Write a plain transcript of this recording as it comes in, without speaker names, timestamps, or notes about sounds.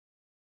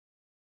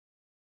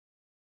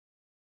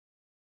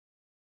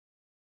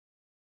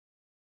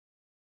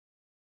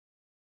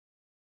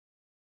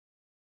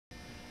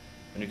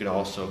And you can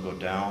also go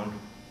down,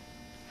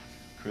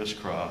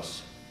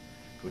 crisscross,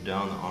 go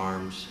down the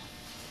arms,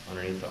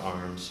 underneath the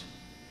arms,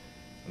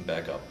 and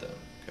back up them,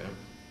 okay?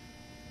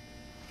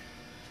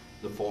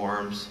 The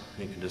forearms,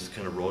 you can just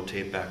kind of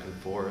rotate back and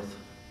forth.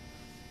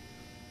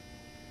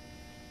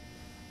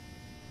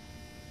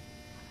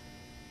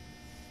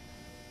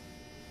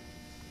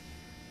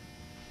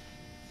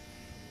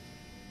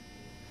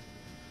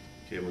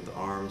 Okay, with the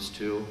arms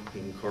too, you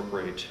can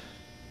incorporate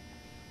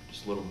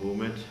just a little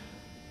movement.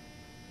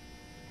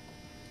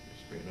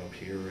 Just bring it up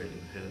here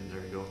and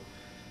there you go.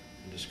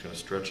 And just kind of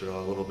stretch it out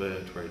a little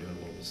bit while you're doing a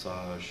little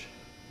massage.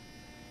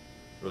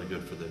 Really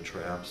good for the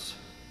traps.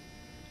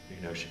 You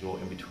can actually go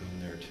in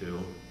between there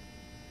too.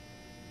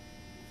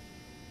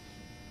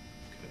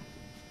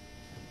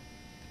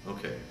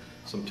 Okay,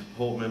 some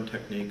Holtman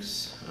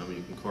techniques you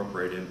can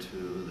incorporate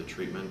into the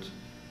treatment.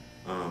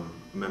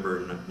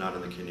 Remember, not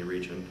in the kidney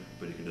region,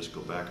 but you can just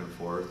go back and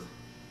forth.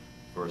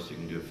 Of course, you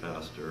can do it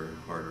faster,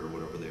 harder,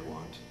 whatever they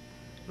want.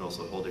 You can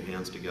also hold your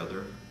hands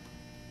together.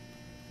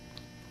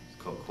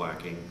 It's called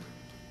quacking.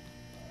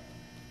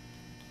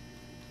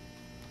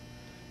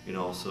 You can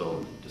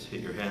also just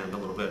hit your hand a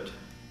little bit.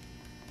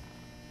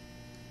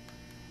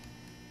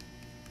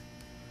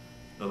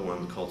 Another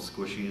one called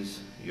squishies.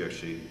 You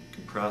actually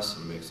compress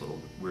and it makes a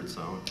little weird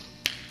sound.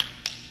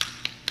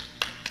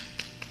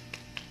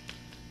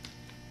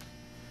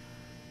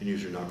 You can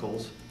use your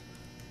knuckles.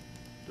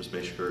 Just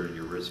make sure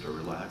your wrists are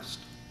relaxed.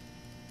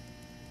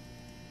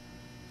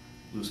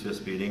 Loose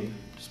fist beating.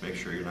 Just make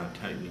sure you're not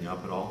tightening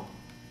up at all.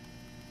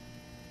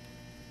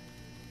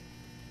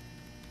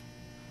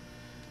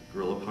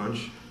 Gorilla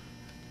punch.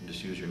 You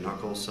just use your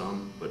knuckles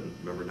some, but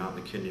remember, not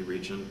in the kidney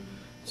region.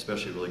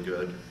 Especially really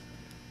good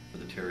for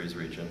the teres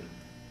region.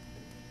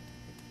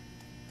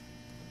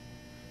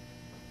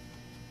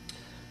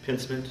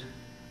 Pincement.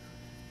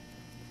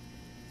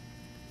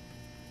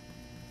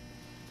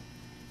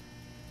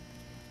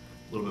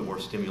 A little bit more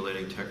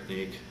stimulating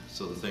technique.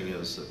 So the thing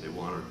is that they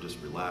want to just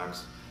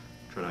relax.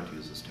 Try not to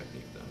use this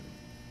technique then.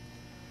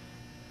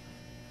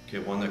 Okay,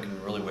 one that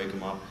can really wake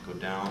them up, go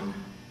down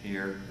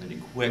here, and then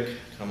you quick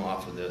come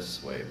off of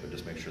this way, but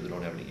just make sure they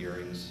don't have any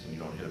earrings and you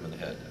don't hit them in the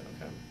head then,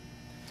 okay?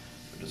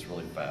 So just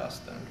really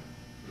fast then,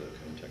 for that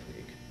kind of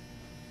technique.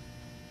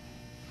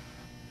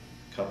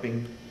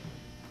 Cupping.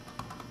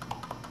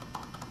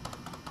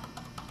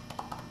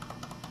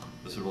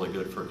 This is really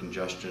good for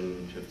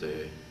congestion. If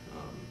they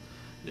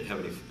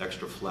have any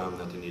extra phlegm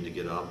that they need to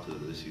get up,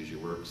 this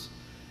usually works.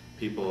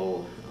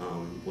 People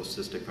with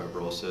cystic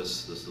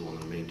fibrosis, this is one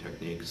of the main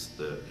techniques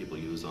that people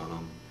use on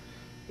them,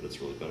 but it's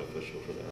really beneficial for that.